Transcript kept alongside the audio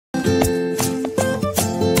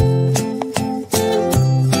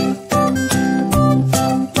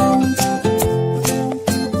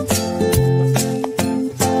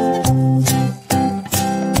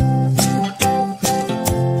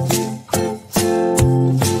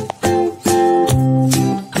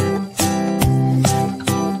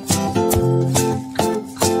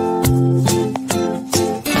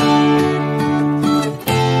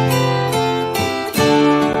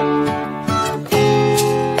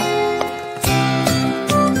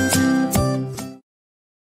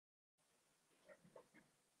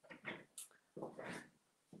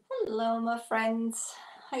Hello, my friends.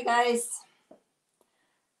 Hi, guys.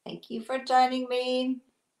 Thank you for joining me.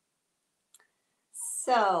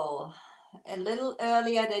 So, a little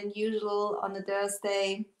earlier than usual on a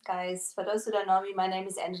Thursday. Guys, for those who don't know me, my name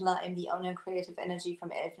is Angela. I'm the owner of Creative Energy from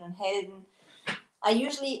Elfen und Helden. I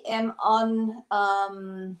usually am on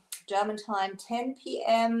German time 10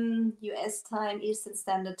 p.m., US time, Eastern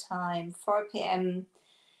Standard Time 4 p.m.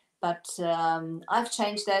 But I've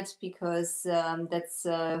changed that because that's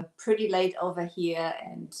pretty late over here,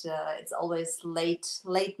 and it's always late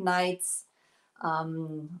nights.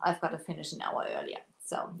 I've got to finish an hour earlier.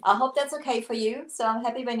 So I hope that's okay for you. So I'm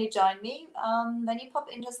happy when you join me. When you pop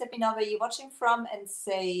in, just let me know where you're watching from and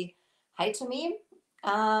say hi to me.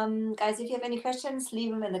 Guys, if you have any questions,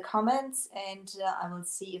 leave them in the comments, and I will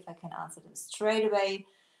see if I can answer them straight away.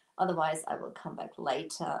 Otherwise, I will come back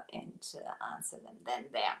later and answer them then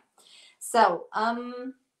there. So,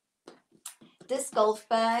 this golf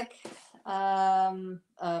bag,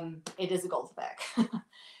 it is a golf bag.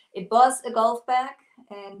 It was a golf bag,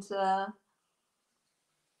 and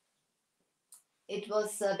it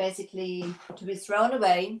was basically to be thrown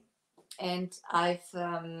away. And I've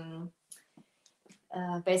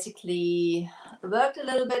basically worked a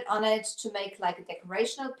little bit on it to make like a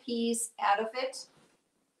decorational piece out of it.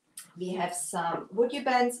 We have some wood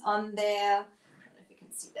bands on there. I don't know if you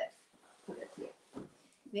can see that. Put it here.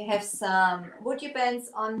 We have some wood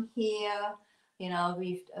bands on here. You know,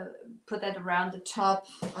 we've put that around the top.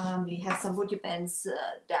 We have some wood bands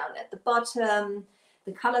down at the bottom.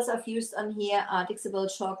 The colors I've used on here are Dixable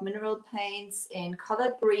chalk mineral paints in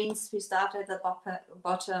colored greens. We started at the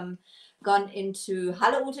bottom, gone into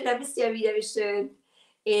Hallo Ute, da bist du ja wieder, wie schön.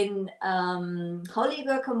 In Holy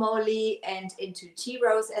Guacamole and into Tea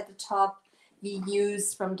Rose at the top. We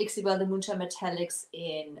use from Dixable the Moonshine Metallics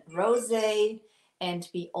in Rosé, and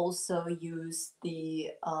we also use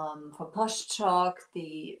the for Posh Chalk,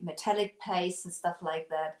 the metallic paste and stuff like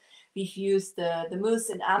that. We've used the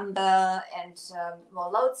mousse and amber, and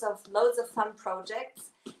loads of fun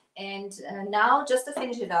projects. And now, just to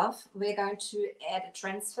finish it off, we're going to add a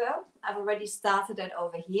transfer. I've already started it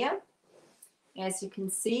over here, as you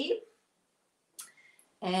can see.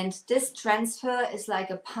 And this transfer is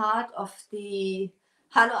like a part of the...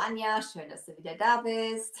 Hallo Anja, schön, dass du wieder da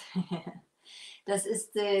bist. Das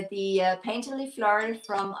ist the Painterly Floral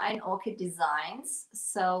from Ein Orchid Designs.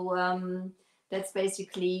 So that's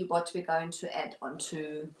basically what we're going to add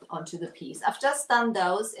onto the piece. I've just done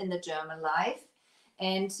those in the German life.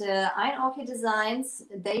 And Ein Orchid Designs,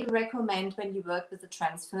 they recommend when you work with the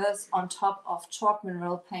transfers on top of chalk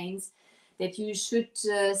mineral paints that you should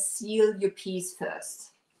seal your piece first.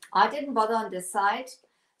 I didn't bother on this side,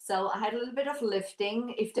 so I had a little bit of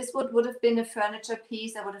lifting. If this would have been a furniture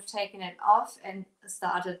piece, I would have taken it off and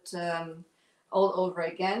started all over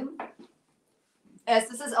again. As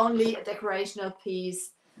this is only a decorational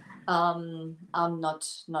piece, I'm not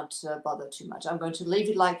bothered too much. I'm going to leave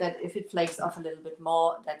it like that. If it flakes off a little bit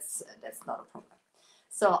more, that's not a problem.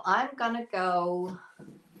 So I'm gonna go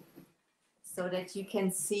so that you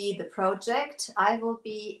can see the project. I will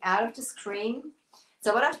be out of the screen.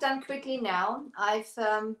 So what I've done quickly now, I've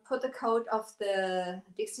put the coat of the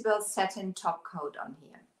Dixable satin top coat on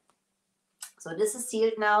here. So this is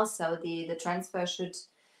sealed now, so the transfer should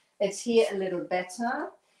adhere a little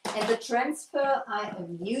better. And the transfer I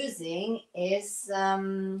am using is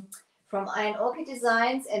from Ein Orchid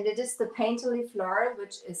Designs, and it is the Painterly Floral,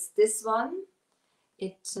 which is this one.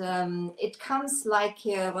 It comes like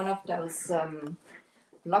one of those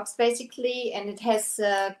blocks basically, and it has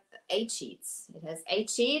 8 sheets. It has 8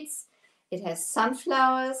 sheets. It has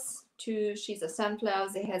sunflowers, 2 sheets of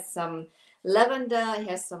sunflowers. It has some lavender. It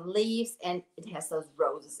has some leaves, and it has those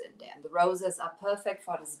roses in there. And the roses are perfect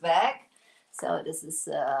for this bag. So this is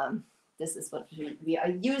what we are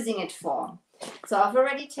using it for. So I've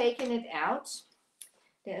already taken it out.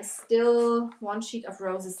 There's still 1 sheet of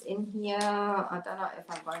roses in here. I don't know if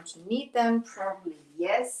I'm going to need them. Probably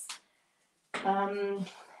yes.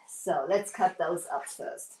 So let's cut those up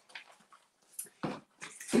first.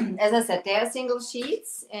 As I said, they are single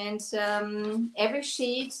sheets, and every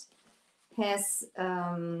sheet has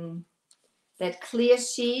that clear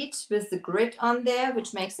sheet with the grid on there,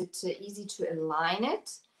 which makes it easy to align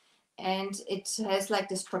it. And it has like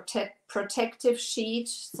this protective sheet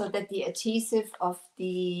so that the adhesive of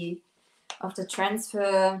the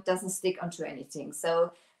transfer doesn't stick onto anything.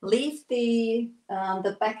 So leave the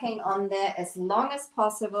backing on there as long as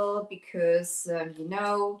possible, because you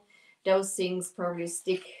know, those things probably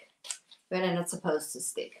stick where they're not supposed to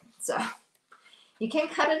stick. So you can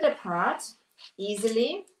cut it apart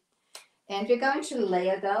easily. And we're going to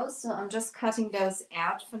layer those. So I'm just cutting those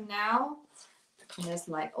out for now. And there's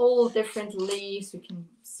like all different leaves. We can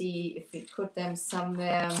see if we put them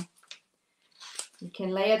somewhere. You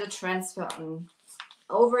can layer the transfer on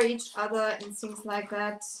over each other and things like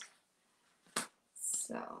that.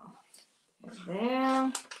 So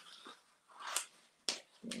there,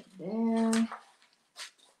 there, there.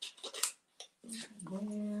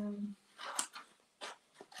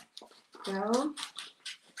 Go.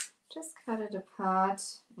 Just cut it apart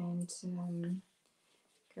and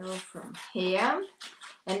go from here.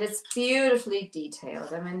 And it's beautifully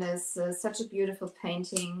detailed. I mean, there's such a beautiful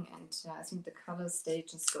painting, and I think the colors, they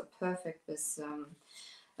just go perfect with,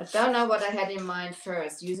 I don't know what I had in mind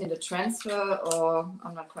first, using the transfer, or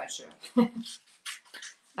I'm not quite sure.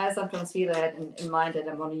 I sometimes feel I had in mind that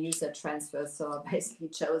I want to use that transfer, so I basically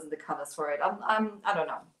chosen the colors for it. I don't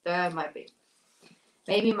know, there might be.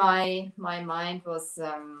 Maybe my mind was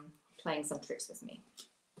playing some tricks with me,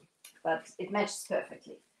 but it matches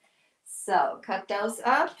perfectly. So cut those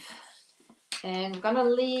up, and I'm gonna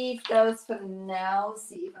leave those for now.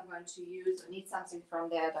 See if I'm going to use or need something from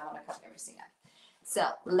there. I don't want to cut everything up.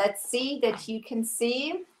 So let's see that you can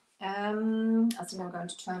see. I think I'm going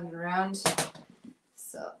to turn it around.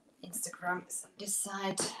 So Instagram is on this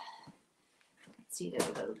side. Let's see that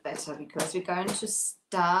a little better, because we're going to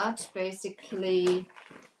start basically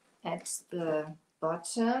at the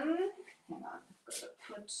bottom. Hang on, I've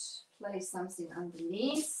got to place something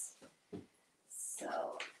underneath. So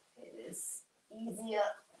it is easier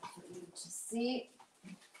for you to see.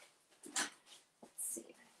 Let's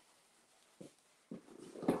see.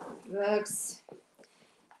 It works.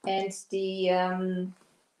 And the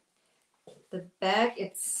bag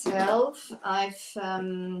itself, I've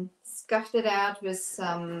scuffed it out with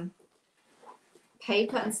some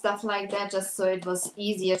paper and stuff like that, just so it was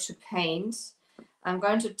easier to paint. I'm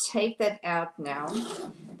going to take that out now.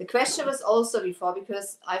 The question was also before,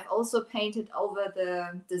 because I've also painted over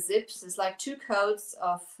the zips. It's like 2 coats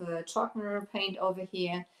of chalk mirror paint over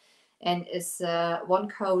here, and it's one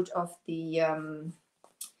coat of the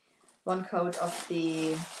metallic.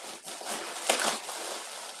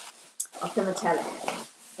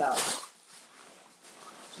 So I'm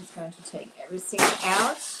just going to take everything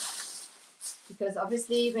out, because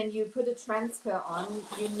obviously when you put a transfer on,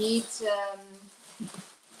 you need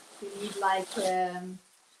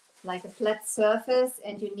like a flat surface,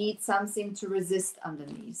 and you need something to resist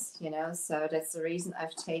underneath, you know. So that's the reason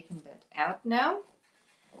I've taken that out now.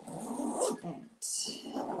 And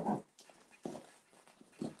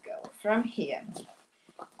go from here.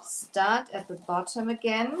 Start at the bottom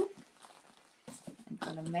again. I'm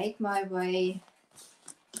gonna make my way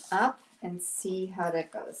up and see how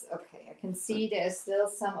that goes. Okay, I can see there's still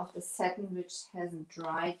some of the satin which hasn't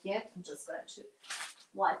dried yet. I'm just going to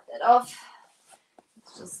wipe that off.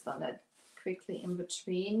 It's just gonna quickly in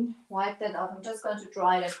between wipe that off. I'm just going to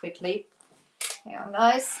dry that quickly. Yeah,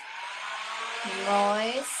 nice.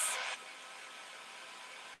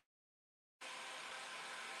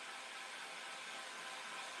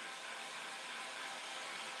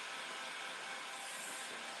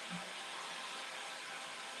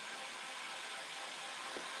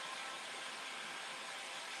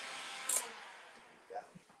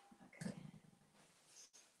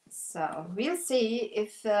 So we'll see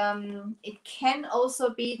if it can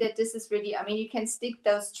also be that this is really, I mean, you can stick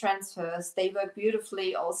those transfers. They work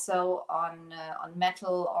beautifully also on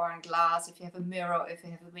metal or on glass. If you have a mirror, if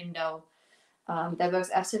you have a window, that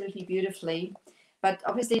works absolutely beautifully. But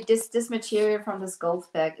obviously this material from this golf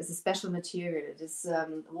bag is a special material. It is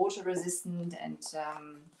water resistant and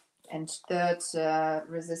dirt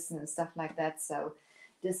resistant and stuff like that. So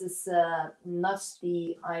this is not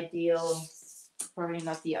the ideal, probably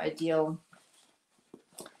not the ideal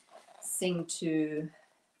thing to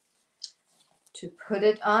put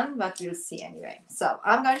it on, but we'll see anyway. So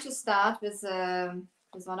I'm going to start with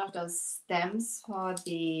one of those stems for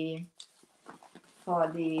the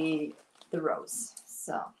rose.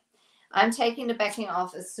 So I'm taking the backing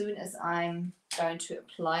off as soon as I'm going to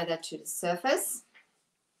apply that to the surface,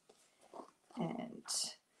 and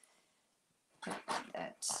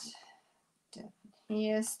that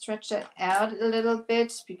here, stretch it out a little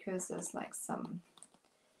bit, because there's like some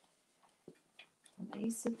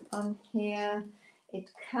lace on here. It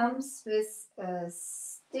comes with a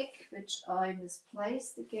stick which I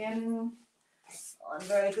misplaced again. Oh, I'm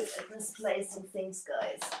very good at misplacing things,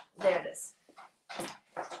 guys. There it is.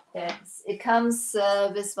 Yes, it comes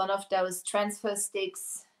with one of those transfer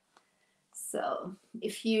sticks. So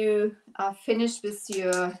if you are finished with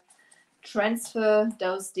your transfer,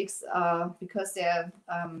 those sticks are, because they're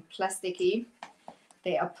plasticky,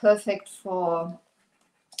 They are perfect for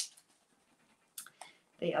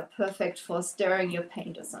stirring your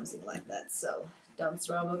paint or something like that. So don't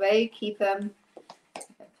throw them away, keep them.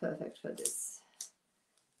 They're perfect for this.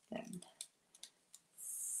 Then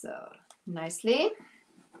so nicely.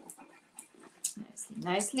 So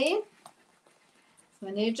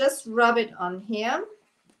when you just rub it on here.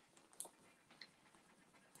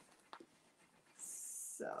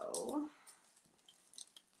 So,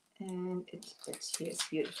 and it adheres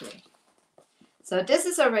beautifully. So this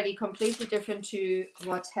is already completely different to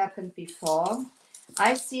what happened before.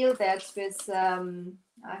 I sealed that with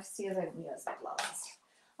I've sealed that with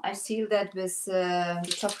I sealed that with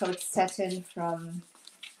the top coat satin from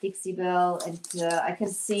Dixie Belle, and I can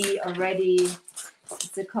see already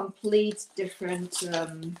it's a complete different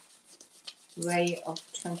way of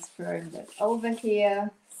transferring that over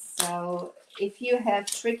here. So if you have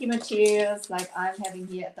tricky materials like I'm having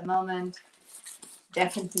here at the moment,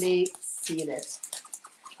 definitely seal it.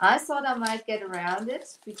 I thought I might get around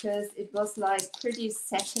it because it was like pretty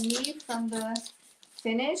satiny from the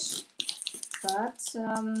finish, but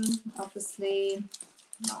obviously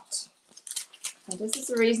not. And this is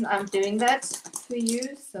the reason I'm doing that for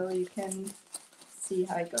you, so you can see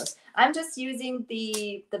how it goes. I'm just using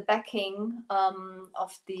the backing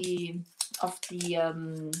of the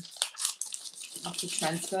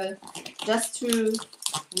transfer just to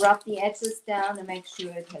rub the edges down and make sure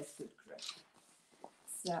it has good grip.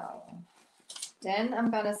 So then I'm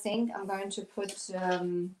going to put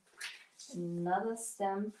another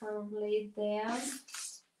stem probably there.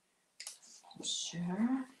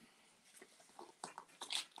 Sure.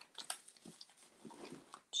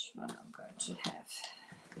 Which one I'm going to have?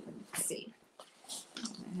 Let's see.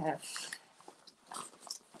 I have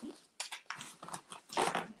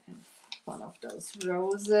one of those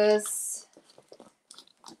roses.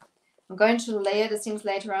 I'm going to layer the things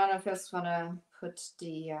later on. I first want to put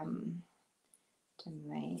the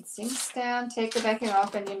main things down. Take the backing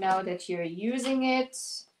off when you know that you're using it.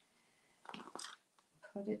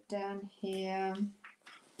 Put it down here.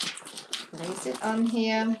 Place it on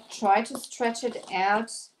here. Try to stretch it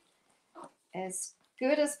out as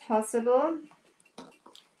good as possible.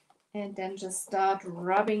 And then just start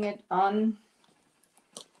rubbing it on.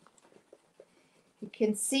 You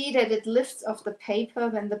can see that it lifts off the paper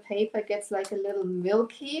when the paper gets like a little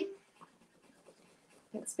milky.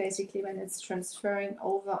 That's basically when it's transferring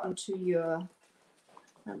over onto your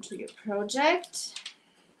project.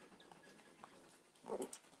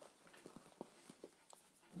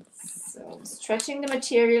 So stretching the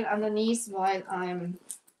material underneath while I'm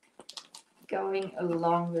going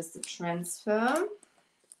along with the transfer.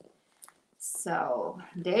 So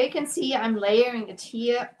there you can see I'm layering it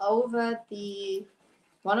here over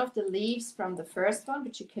one of the leaves from the first one,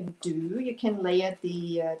 which you can do. You can layer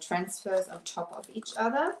the transfers on top of each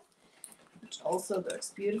other, which also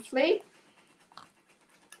works beautifully.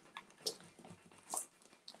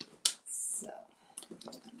 So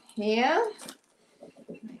here,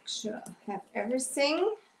 make sure I have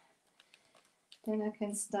everything. Then I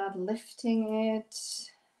can start lifting it.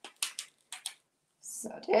 So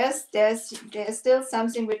there's still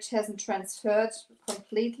something which hasn't transferred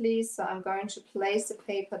completely. So I'm going to place the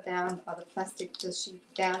paper down or the plastic sheet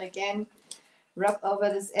down again, rub over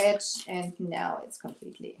this edge, and now it's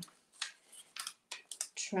completely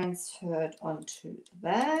transferred onto the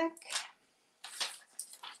back.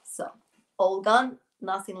 So all gone,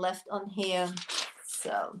 nothing left on here.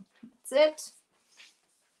 So that's it.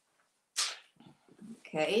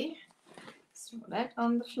 Okay, throw that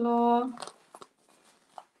on the floor.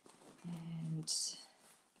 And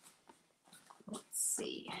let's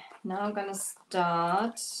see. Now I'm gonna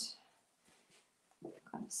start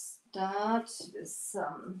with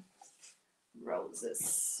some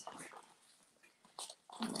roses.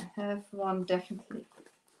 I have one definitely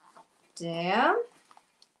there.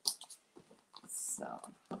 So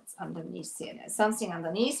what's underneath here? There's something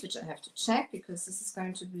underneath which I have to check because this is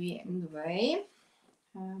going to be in the way.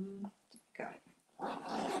 Go.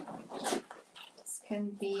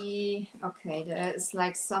 Can be okay. There is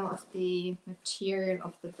like some of the material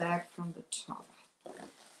of the bag from the top.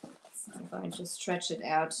 So I'm going to stretch it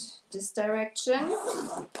out this direction.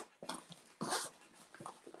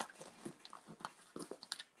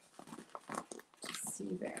 See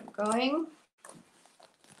where I'm going.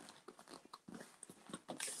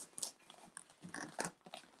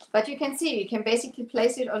 But you can see you can basically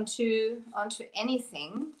place it onto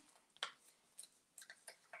anything.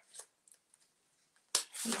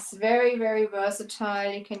 It's very, very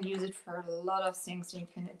versatile. You can use it for a lot of things. You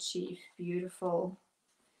can achieve beautiful,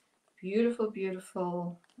 beautiful,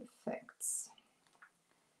 beautiful effects.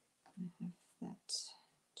 I have that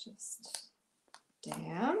just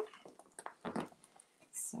there.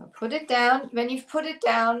 So put it down. When you've put it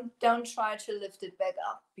down, don't try to lift it back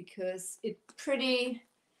up because it pretty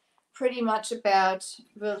much about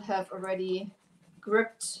will have already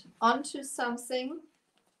gripped onto something.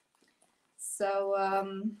 So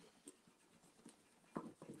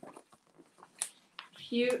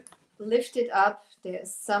if you lift it up,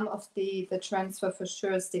 there's some of the transfer for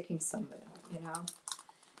sure sticking somewhere, you know.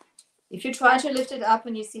 If you try to lift it up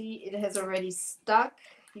and you see it has already stuck,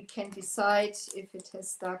 you can decide if it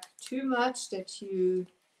has stuck too much that you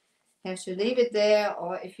have to leave it there,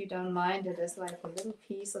 or if you don't mind that there's like a little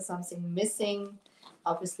piece or something missing,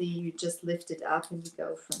 obviously you just lift it up and you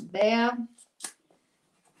go from there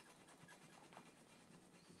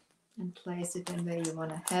and place it in where you want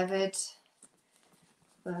to have it.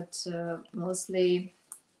 But mostly,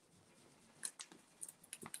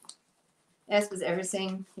 as with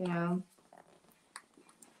everything, you know,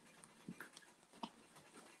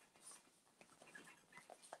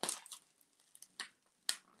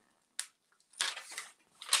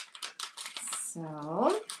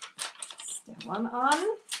 so step one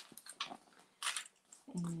on,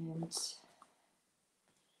 and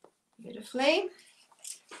beautifully.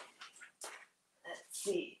 Let's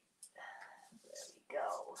see. There we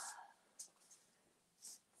go.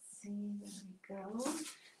 See, there we go.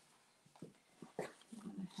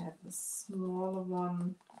 I'm going to have the smaller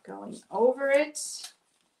one going over it.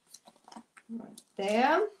 Right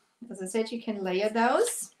there. As I said, you can layer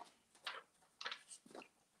those.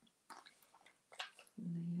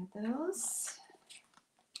 Layer those.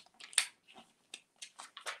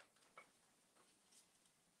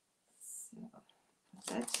 So put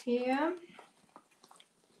that here.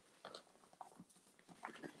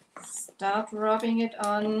 Start rubbing it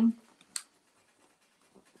on.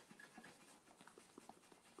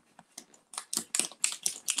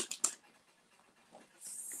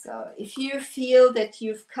 So if you feel that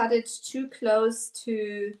you've cut it too close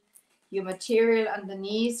to your material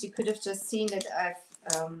underneath, you could have just seen that I've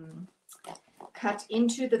cut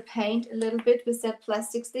into the paint a little bit with that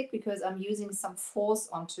plastic stick because I'm using some force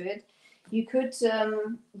onto it. You could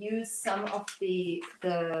use some of the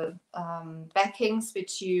backings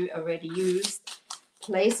which you already used,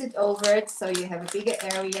 place it over it so you have a bigger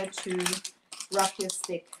area to rub your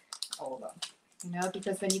stick over, you know,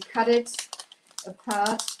 because when you cut it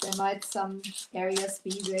apart, there might some areas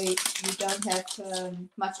be where you don't have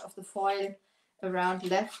much of the foil around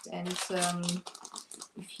left, and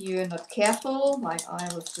if you're not careful, like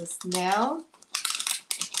I was just now,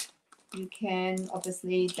 you can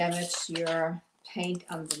obviously damage your paint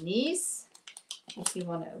underneath. If you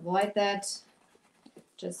want to avoid that,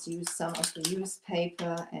 just use some of the used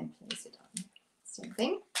paper and place it on. Same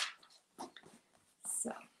thing.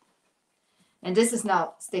 So, and this is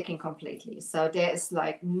now sticking completely. So there is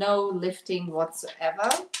like no lifting whatsoever.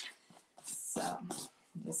 So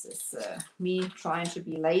this is me trying to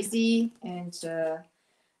be lazy and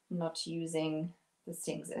not using the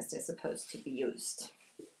things as they're supposed to be used.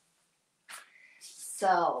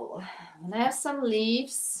 So I'm gonna have some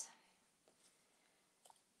leaves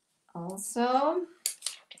also.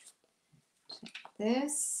 Check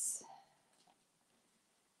this.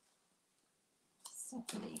 Some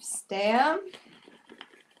leaves there.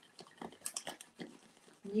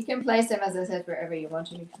 You can place them, as I said, wherever you want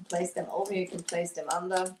to. You can place them over, you can place them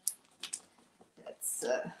under. That's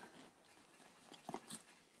you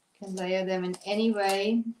can layer them in any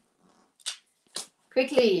way.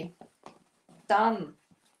 Quickly. Done.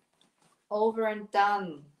 Over and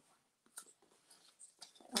done.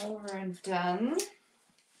 Over and done.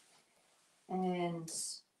 And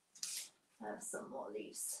I have some more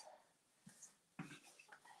leaves.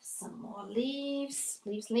 Some more leaves.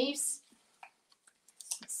 Leaves.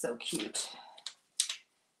 It's so cute.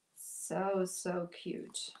 So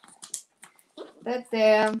cute. That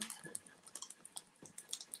there.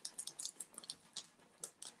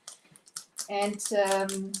 And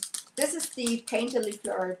this is the Painterly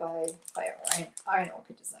Flora by Iron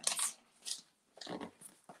Orchid Designs.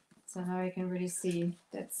 So now you can really see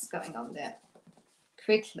that's going on there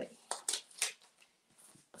quickly.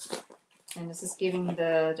 And this is giving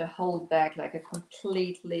the whole bag like a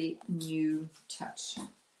completely new touch.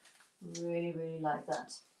 Really like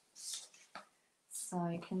that. So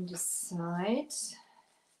I can decide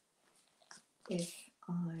if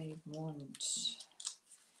I want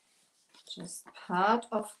just part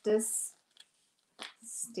of this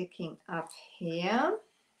sticking up here.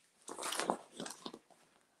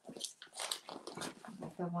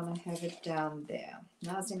 If I want to have it down there.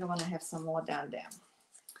 Now I think I want to have some more down there.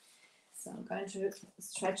 So I'm going to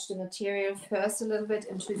stretch the material first a little bit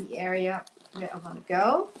into the area where I want to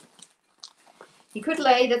go. You could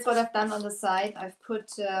lay, that's what I've done on the side. I've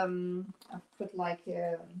put like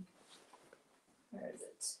a, where is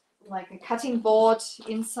it? Like a cutting board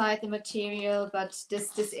inside the material, but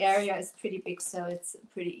this area is pretty big, so it's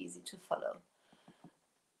pretty easy to follow.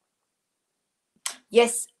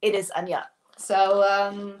 Yes, it is, Anja.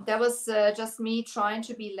 So that was just me trying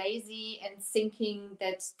to be lazy and thinking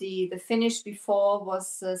that the finish before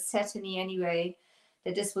was satiny anyway,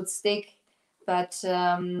 that this would stick. But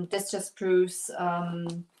this just proves,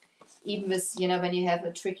 even with, you know, when you have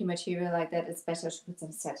a tricky material like that, it's better to put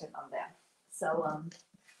some satin on there. So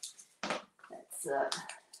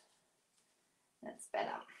that's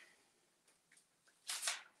better.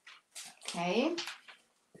 Okay.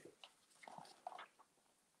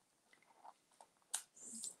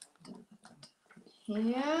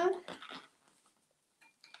 Here.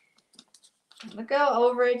 I'm gonna go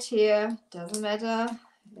over it here. Doesn't matter.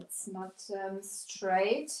 It's not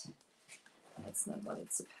straight. That's not what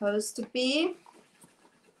it's supposed to be.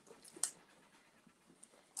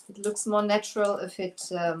 It looks more natural if it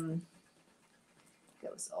goes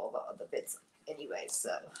over other bits anyway.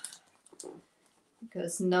 So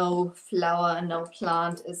because no flower, no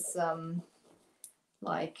plant is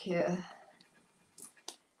like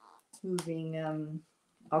moving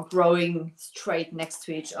or growing straight next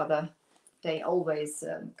to each other. They always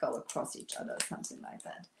go across each other, something like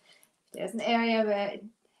that. If there's an area where it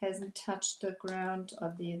hasn't touched the ground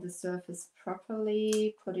or the surface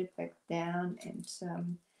properly, put it back down and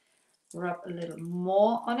rub a little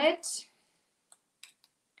more on it.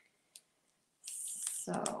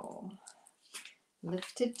 So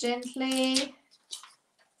lift it gently.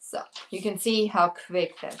 So you can see how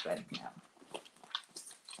quick that went now.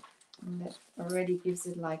 And that already gives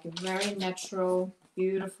it like a very natural,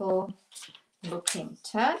 beautiful looking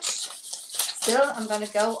touch. Still, I'm going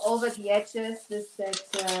to go over the edges with that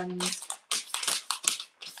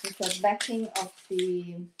backing of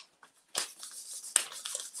the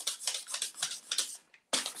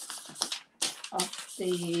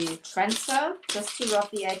transfer, just to rub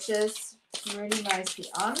the edges really nicely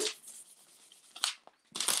on.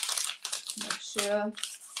 Make sure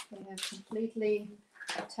they have completely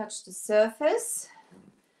touched the surface.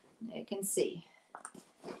 There you can see.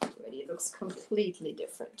 It looks completely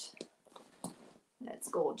different. That's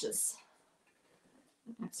gorgeous.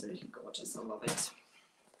 Absolutely gorgeous. I love it.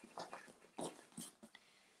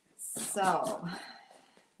 So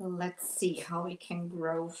let's see how we can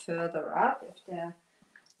grow further up. If there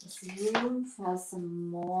is room for some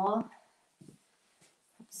more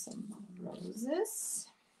roses.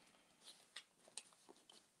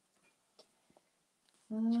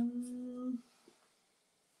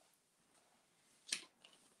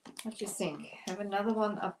 What do you think? Have another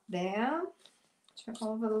one up there to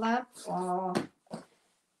overlap, or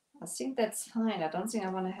I think that's fine. I don't think I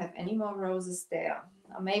want to have any more roses there.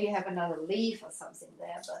 Or maybe have another leaf or something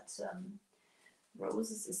there, but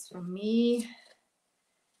roses is for me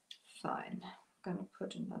fine. I'm gonna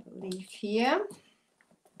put another leaf here.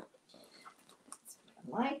 That's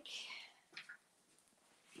what I like.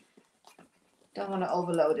 Don't want to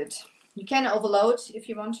overload it. You can overload if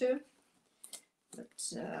you want to,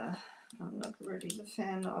 but I'm not really the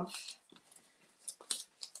fan of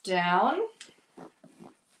down,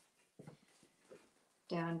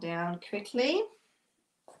 quickly.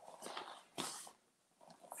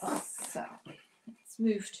 So let's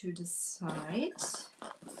move to the side.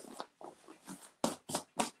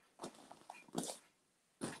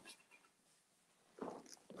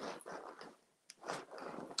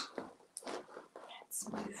 Let's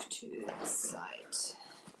move to the side.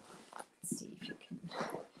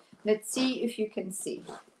 Let's see if you can see.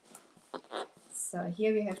 So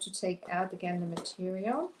here we have to take out again the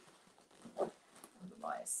material,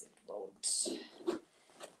 otherwise it won't.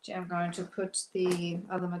 I'm going to put the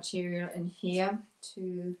other material in here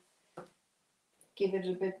to give it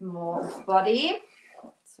a bit more body,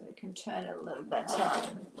 so we can turn it a little better.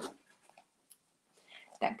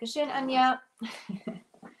 Dankeschön, Anja.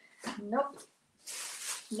 Nope.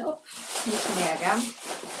 Nope. Nicht mehr, gell?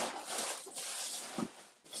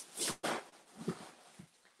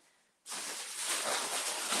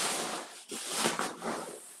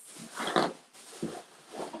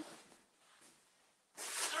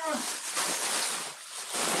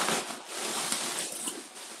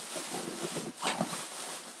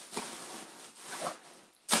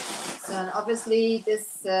 Obviously,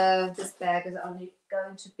 this bag is only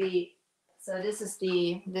going to be, so this is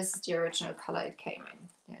the original color it came in.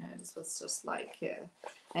 You know, this was just like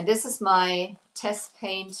And this is my test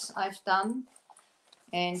paint I've done.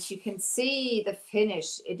 And you can see the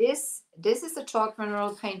finish. This is a chalk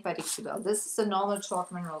mineral paint by Deco-Golfbag. This is a normal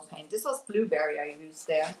chalk mineral paint. This was blueberry I used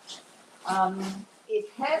there. It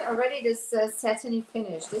had already this satiny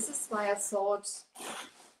finish. This is why I thought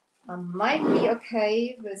might be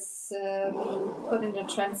okay with putting the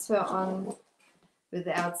transfer on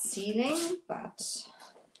without sealing, but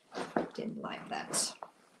I didn't like that.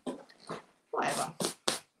 Whatever.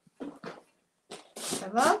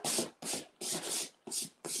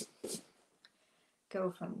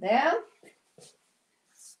 Go from there.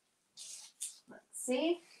 Let's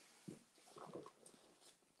see.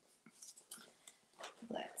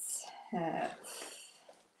 Let's have,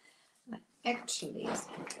 actually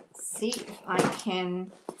see if I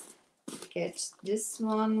can get this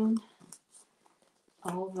one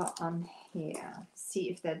over on here. See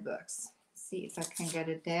if that works. See if I can get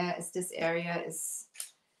it there, as this area is,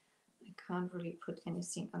 I can't really put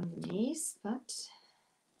anything underneath, but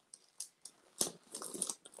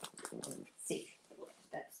let's see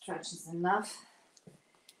if that stretches enough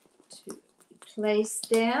to place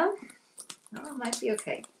there. Oh, it might be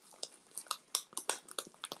okay.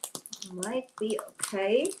 Might be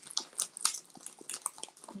okay.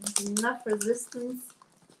 There's enough resistance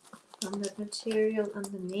on that material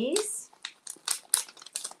underneath.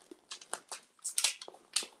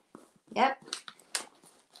 Yep.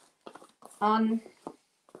 On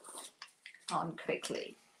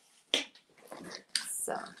quickly.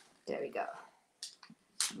 So there we go.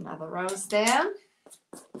 Another rose there.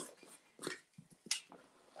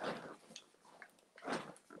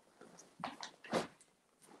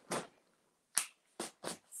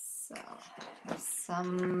 So have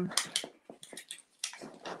some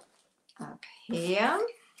up here.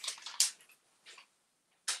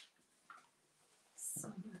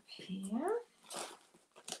 Some up here.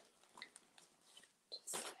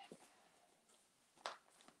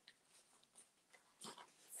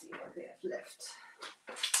 See what we have left.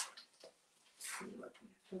 See what we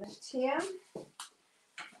have left here.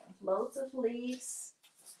 Loads of leaves.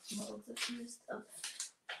 Loads of used up.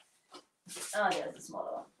 Oh, there's a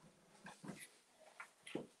smaller one.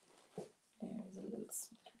 There's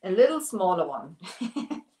a little smaller one.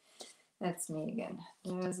 That's me again.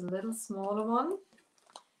 There's a little smaller one,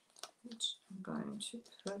 which I'm going to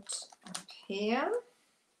put up here.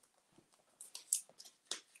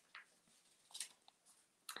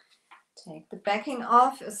 Take the backing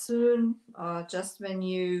off as soon, or just when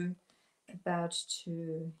you about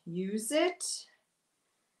to use it.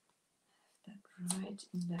 That right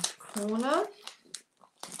in that corner.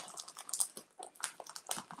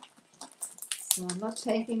 So I'm not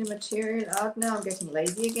taking the material out now. I'm getting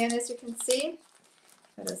lazy again, as you can see.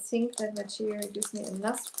 But I think that material gives me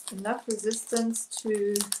enough resistance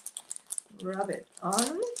to rub it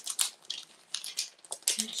on,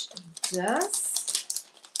 which it does.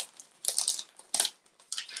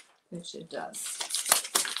 Which it does.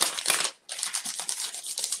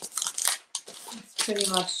 It's pretty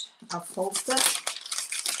much upholstered.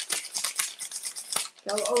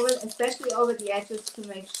 Go over, especially over the edges, to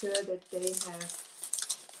make sure that they have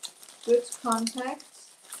good contact.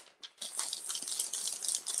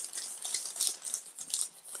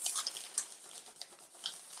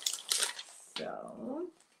 So,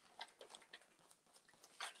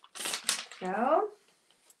 go.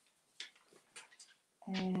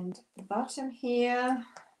 And the bottom here,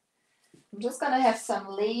 I'm just going to have some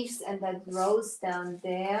leaves and that rose down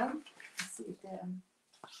there. Let's see if there's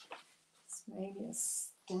maybe a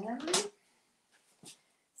stem.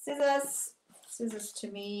 Scissors to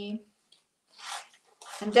me.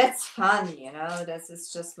 And that's fun, you know. This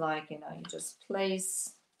is just like, you know, you just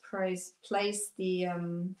place the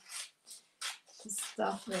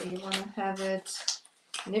stuff where you want to have it.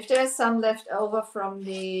 And if there's some left over from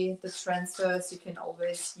the transfers, you can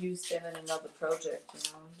always use them in another project, you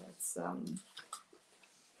know. That's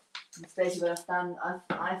basically what I've done.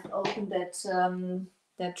 I've opened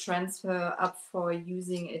that transfer up for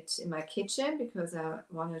using it in my kitchen, because I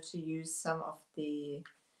wanted to use some of the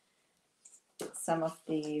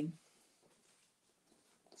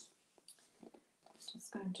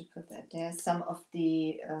just going to put that there, some of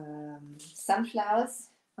the sunflowers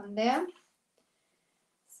on there.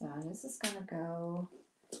 So this is going to go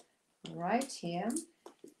right here,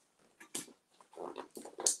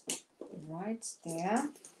 right there.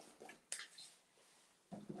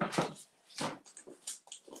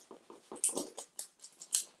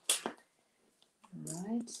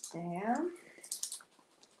 Right there.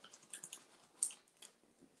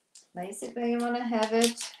 Place it where you want to have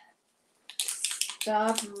it.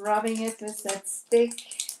 start rubbing it with that stick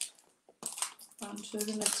onto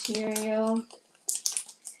the material.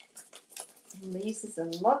 The leaves is a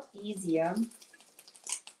lot easier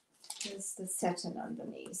with the satin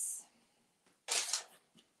underneath.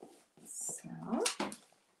 So, let's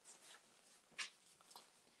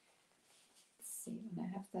see, when I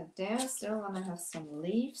have that there, still want to have some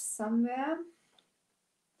leaves somewhere.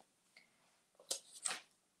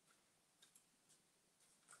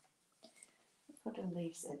 Put the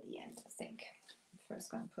leaves at the end, I think. First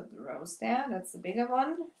going to put the rose there. That's the bigger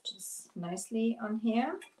one, just nicely on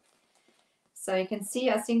here. So you can see,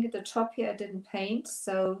 I think at the top here I didn't paint,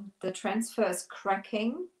 so the transfer is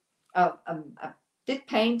cracking. Oh, I did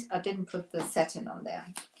paint, I didn't put the satin on there.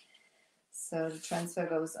 So the transfer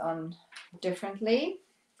goes on differently.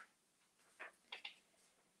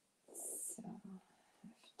 So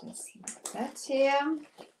just like that here.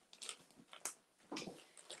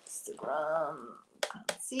 Instagram,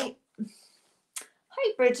 can't see.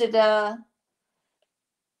 Hi Brigida.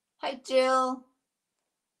 Hi Jill.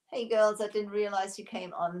 Hey girls, I didn't realize you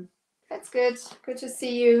came on. That's good. Good to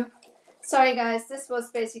see you. Sorry guys, this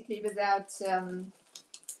was basically without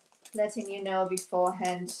letting you know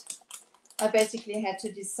beforehand. I basically had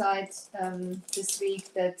to decide this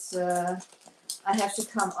week that I have to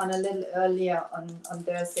come on a little earlier on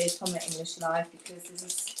Thursdays for my English Live, because this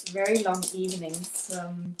is very long evenings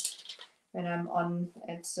when I'm on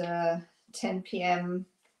at 10 p.m.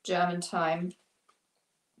 German time.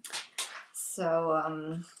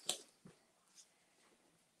 So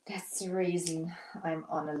that's the reason I'm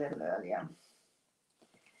on a little earlier.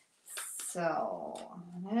 So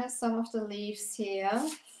there's some of the leaves here.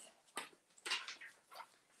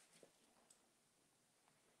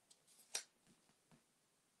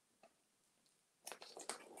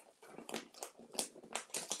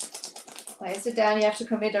 When I sit down, you have to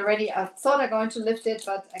commit already. I thought I'm going to lift it,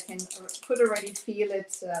 but I could already feel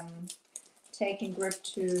it taking grip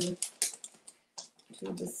to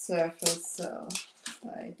the surface, so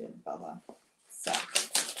I didn't bother. So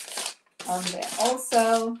on there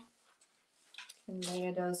also, you can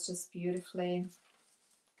layer those just beautifully.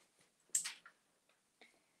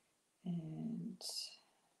 And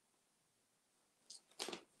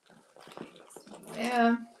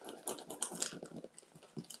there.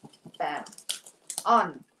 Bam.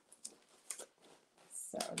 On.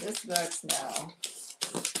 So this works now.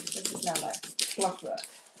 This is now like clockwork.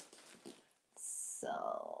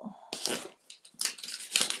 So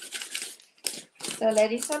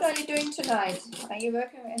ladies, what are you doing tonight? Are you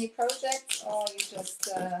working on any projects, or are you just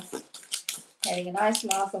having a nice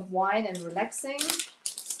glass of wine and relaxing?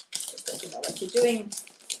 Because you know what you're doing.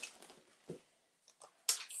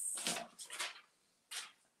 So,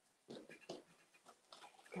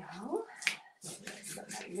 go.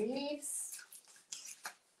 Some leaves.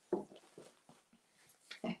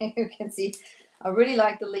 You can see, I really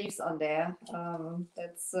like the leaves on there. I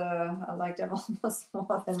like them almost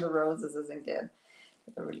more than the roses, I think they're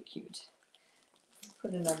really cute.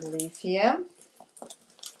 Put another leaf here,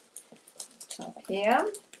 top here,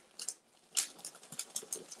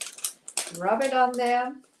 rub it on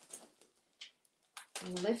there,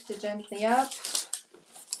 and lift it gently up.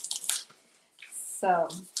 So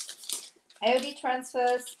AOD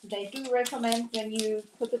transfers, they do recommend when you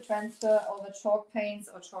put the transfer over chalk paints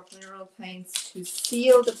or chalk mineral paints to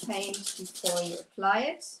seal the paint before you apply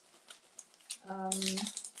it.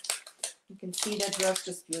 You can see that works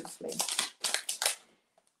just beautifully.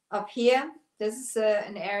 Up here, this is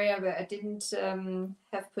an area where I didn't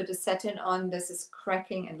have put a satin on. This is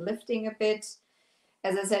cracking and lifting a bit.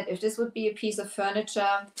 As I said, if this would be a piece of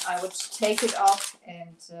furniture, I would take it off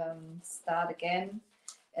and start again.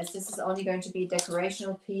 As this is only going to be a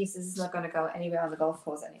decorational piece, this is not going to go anywhere on the golf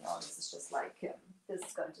course anymore. This is just like, this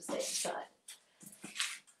is going to stay inside.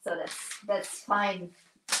 So that's fine.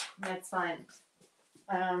 That's fine.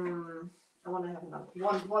 I want to have another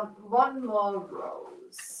one more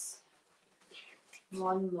rose.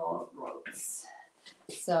 One more rose.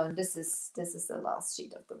 So this is the last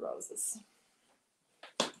sheet of the roses.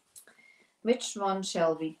 Which one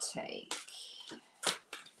shall we take?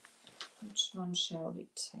 Which one shall we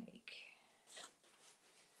take?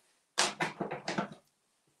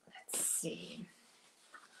 Let's see.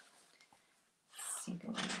 I think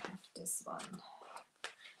I'm going to have this one.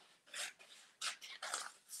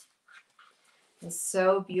 It's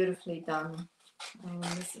so beautifully done.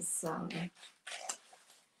 This is so,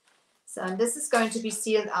 and this is going to be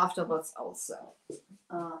sealed afterwards also.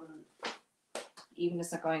 Even if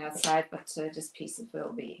it's not going outside, but this piece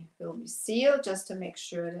will be sealed just to make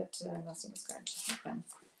sure that nothing is going to happen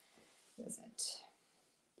with it.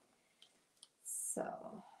 So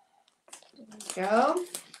there we go.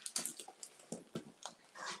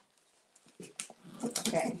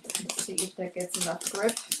 Okay, let's see if that gets enough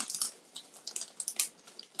grip.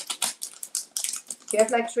 If you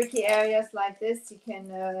have like tricky areas like this, you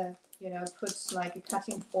can, you know, put like a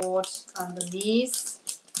cutting board underneath.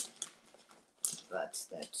 But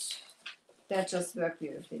that just worked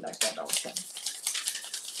beautifully like that also.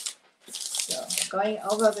 So going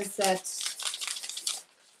over with that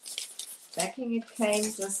backing, it came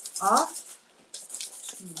just off,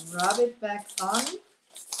 rub it back on.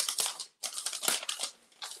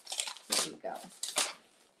 There we go.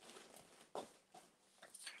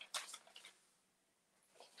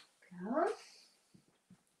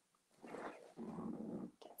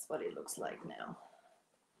 That's what it looks like now.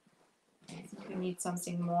 I think we need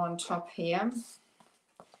something more on top here.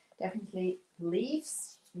 Definitely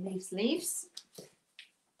leaves.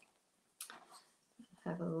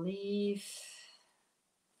 Have a leaf.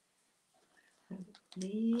 Have a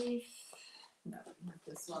leaf. No, not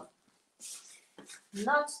this one.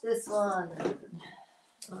 Not this one.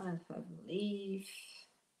 I have a leaf.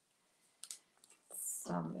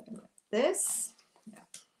 Somewhere like this. Yeah.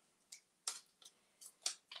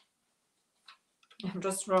 I'm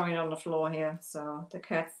just throwing it on the floor here, so the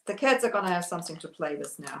cats are gonna have something to play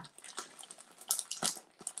with now.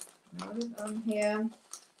 Put it on here.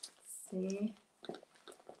 Let's see.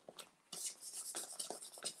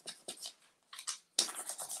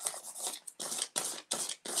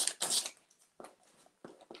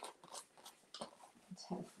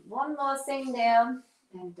 Have one more thing there,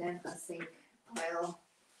 and then I think I'll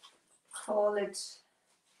call it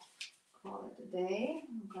a day.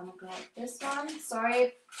 I'm gonna grab this one.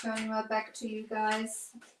 Sorry, turning my back to you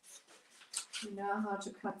guys. You know how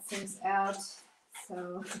to cut things out,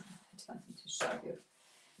 so I don't need to show you.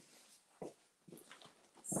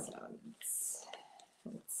 So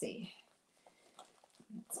let's see.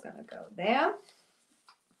 It's gonna go there.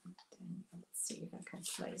 Then let's see if I can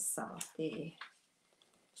place some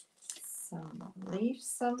leaves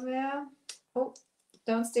somewhere. Oh,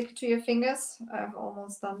 don't stick to your fingers. I've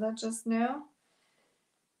almost done that just now.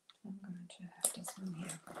 I'm going to have this one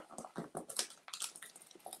here.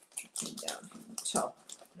 Dripping down from the top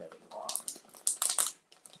a little more.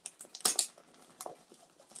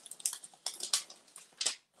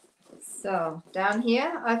 So down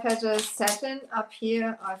here, I've had a satin. Up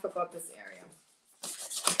here, I forgot this area.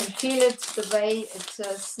 You can feel it the way it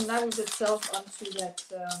snuggles itself onto that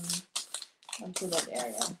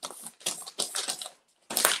area.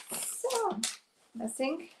 So I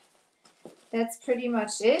think that's pretty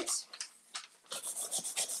much it.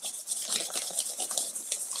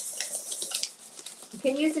 You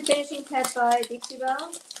can use the finishing pad by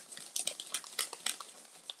Deco-Golfbag,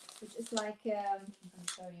 which is like, I'm going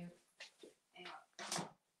to show you.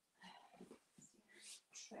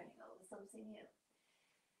 Training over something here.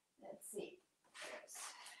 Let's see.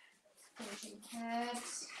 Finishing pad.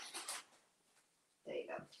 There you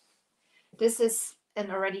go. This is an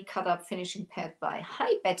already cut up finishing pad by.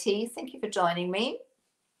 Hi Betty, thank you for joining me.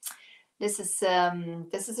 This is a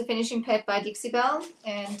finishing pad by Deco-Golfbag,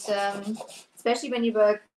 and especially when you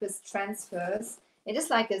work with transfers, it is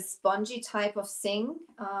like a spongy type of thing.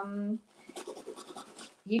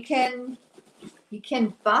 You can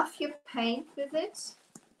buff your paint with it,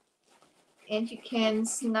 and you can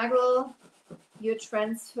snuggle your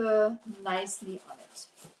transfer nicely on it.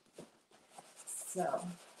 So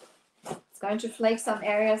it's going to flake some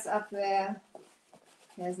areas up where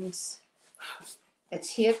it hasn't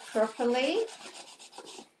adhered properly.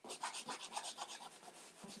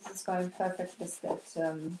 This is going perfect with that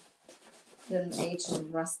little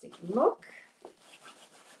Asian rustic look.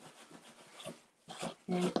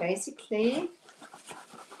 And basically,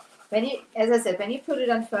 as I said, when you put it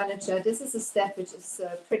on furniture, this is a step which is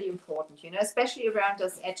pretty important, you know, especially around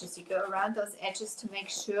those edges. You go around those edges to make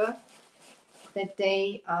sure that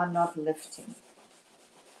they are not lifting.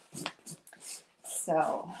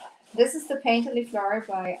 So this is the Painterly Flora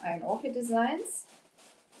by Iron Orchid Designs.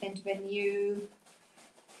 And when you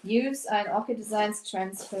use Iron Orchid Designs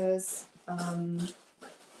transfers,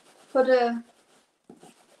 put a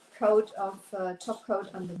coat of top coat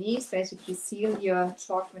underneath, basically seal your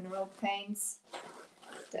chalk mineral paints.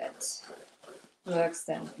 That works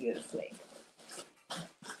then beautifully.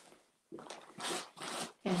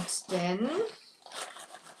 And then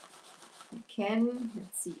you can,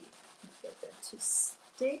 let's see, get that to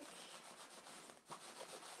stick.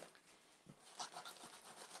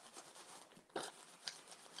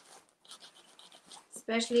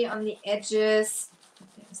 Especially on the edges,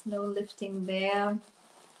 there's no lifting there.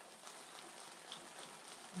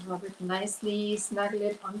 rub it nicely, snuggle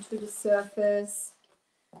it onto the surface.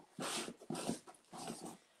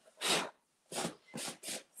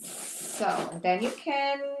 So, and then you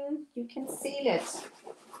can seal it.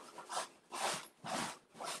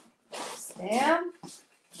 Just there.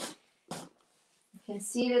 You can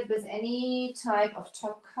seal it with any type of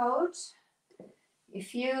top coat.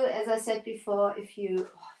 If you, as I said before, if you, oh,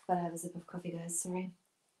 I've got to have a sip of coffee, guys, sorry.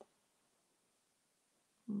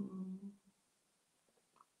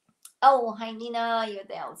 Oh, hi Nina, you're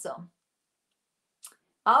there also.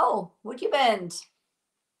 Oh, Would You Bend?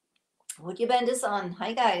 Would You Bend is on.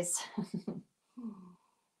 Hi guys.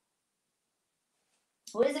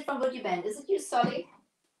 Who is it from Would You Bend? Is it you, Solly?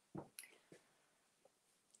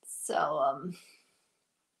 So,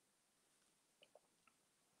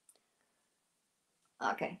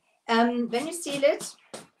 okay. When you seal it,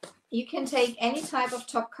 you can take any type of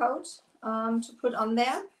top coat to put on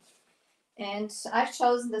there. And I've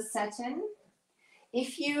chosen the satin.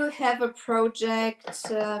 If you have a project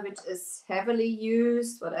which is heavily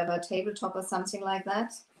used, whatever, tabletop or something like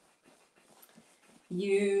that,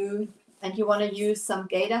 you want to use some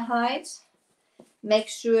gator hide, make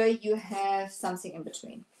sure you have something in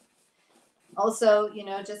between. Also,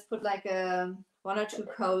 just put like one or two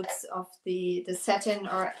coats of the satin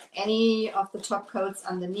or any of the top coats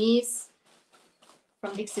underneath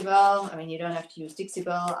from Dixie Belle. I mean, you don't have to use Dixie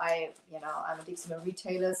Belle. I'm a Dixie Belle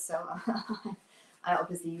retailer, so I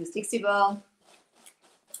obviously use Dixie Belle.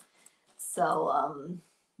 So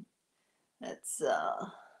let's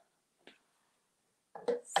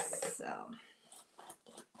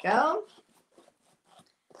go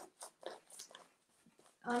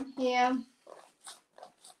on here.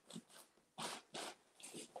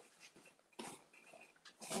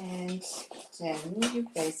 And then you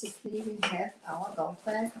basically will have our golf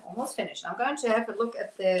bag almost finished. I'm going to have a look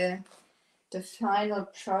at the final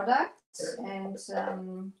product, and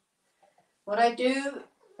what I do,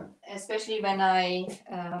 especially when I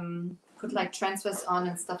put like transfers on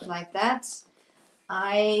and stuff like that,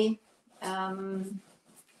 I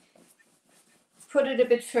put it a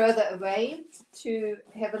bit further away to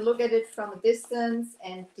have a look at it from a distance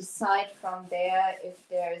and decide from there if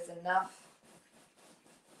there is enough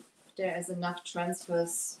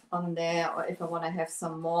transfers on there, or if I want to have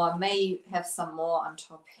some more. I may have some more on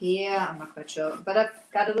top here. I'm not quite sure, but I've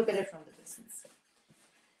got to look at it from the distance.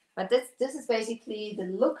 But this is basically the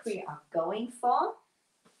look we are going for,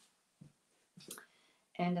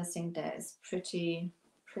 and I think that is pretty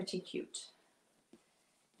cute.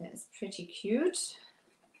 That is pretty cute.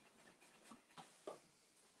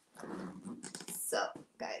 So,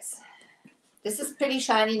 guys, this is pretty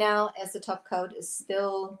shiny now, as the top coat is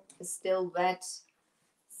still wet.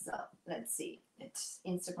 So let's see.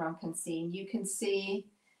 Instagram can see, and you can see.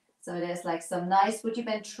 So there's like some nice Would You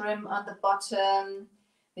Bend trim on the bottom.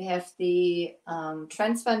 We have the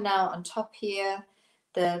transfer now on top here.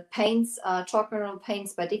 The paints are chalk mineral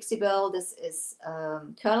paints by Dixie Belle. This is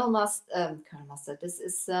Colonel Mustard. This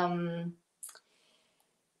is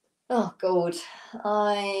oh god,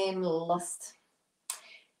 I'm lost.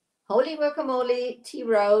 Holy Guacamole, Tea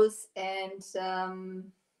Rose, and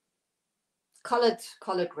colored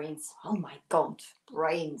greens. Oh my god,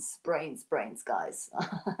 brains, guys.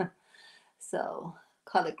 So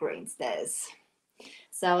colored greens, there's.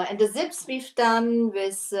 So, and the zips we've done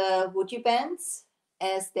with Would You Bends,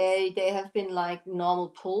 as they have been like normal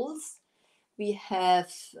pulls. We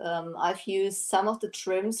have, I've used some of the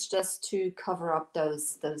trims just to cover up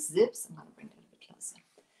those zips. I'm gonna bring it a bit closer.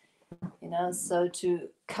 So to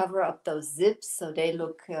cover up those zips, so they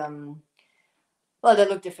look, they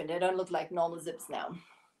look different. They don't look like normal zips now.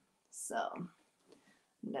 So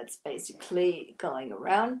that's basically going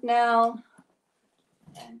around now,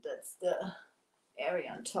 and that's the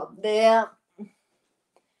area on top there.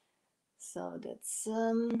 So that's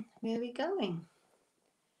where we're going.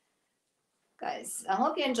 Guys, I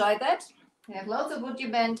hope you enjoyed that. We have lots of Would You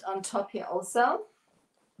Bend on top here also.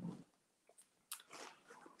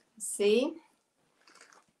 See,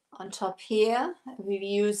 on top here we've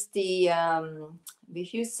used some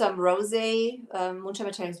rosé, Moonshine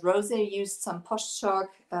Metallics rosé. We used some Posh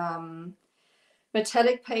Chalk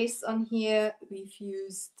metallic paste on here. We've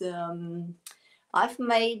used I've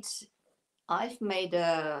made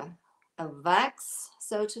a wax,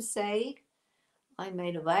 so to say. I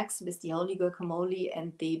made a wax with the Holy Guacamole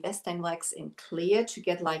and the Bastine wax in clear to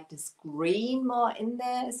get like this green more in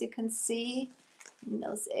there, as you can see in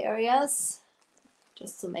those areas,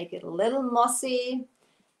 just to make it a little mossy.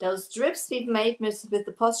 Those drips we've made with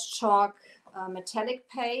the Posh Chalk metallic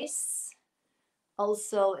paste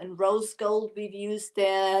Also in rose gold we've used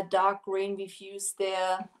there, dark green we've used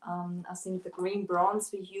there. I think the green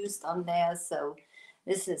bronze we used on there. So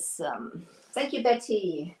this is, thank you,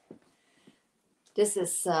 Betty. This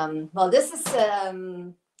is, this is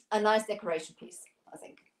a nice decoration piece, I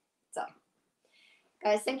think. So,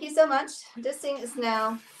 guys, thank you so much. This thing is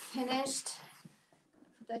now finished.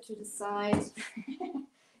 Put that to the side.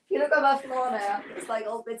 If you look on my floor now, it's like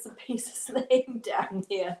all bits and pieces laying down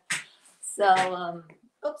here. So,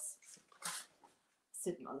 oops,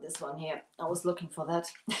 sitting on this one here. I was looking for that.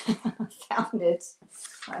 Found it.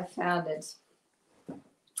 I found it.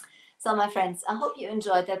 So, my friends, I hope you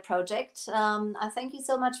enjoyed that project. I thank you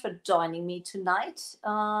so much for joining me tonight.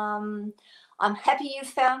 I'm happy you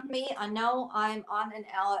found me. I know I'm on an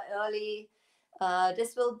hour early.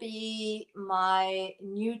 This will be my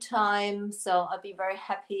new time, so I'll be very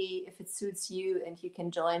happy if it suits you and you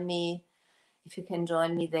can join me. If you can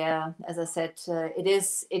join me there, as I said, it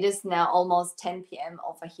is now almost 10 p.m.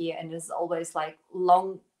 over here, and it's always like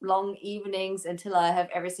long evenings until I have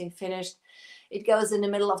everything finished. It goes in the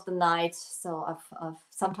middle of the night, so I've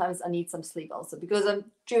sometimes I need some sleep also because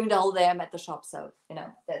during the whole day I'm at the shop. So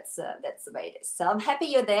that's the way it is. So I'm happy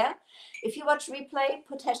you're there. If you watch replay,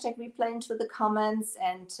 put hashtag replay into the comments,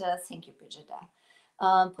 and thank you, Brigitta.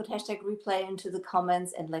 Put hashtag replay into the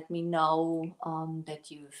comments and let me know that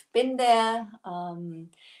you've been there.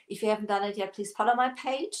 If you haven't done it yet, please follow my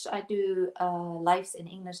page. I do lives in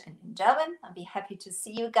English and in German. I'll be happy to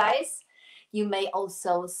see you guys. You may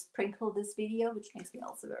also sprinkle this video, which makes me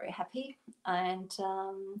also very happy. And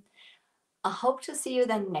I hope to see you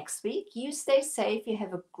then next week. You stay safe. You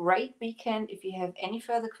have a great weekend. If you have any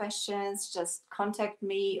further questions, just contact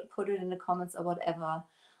me, put it in the comments or whatever.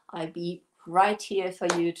 I'll be right here for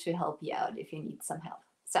you to help you out if you need some help.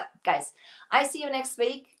 So, guys, I see you next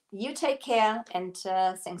week. You take care, and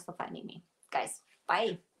thanks for finding me. Guys,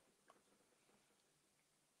 bye.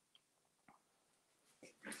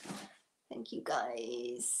 Thank you,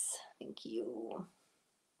 guys. Thank you.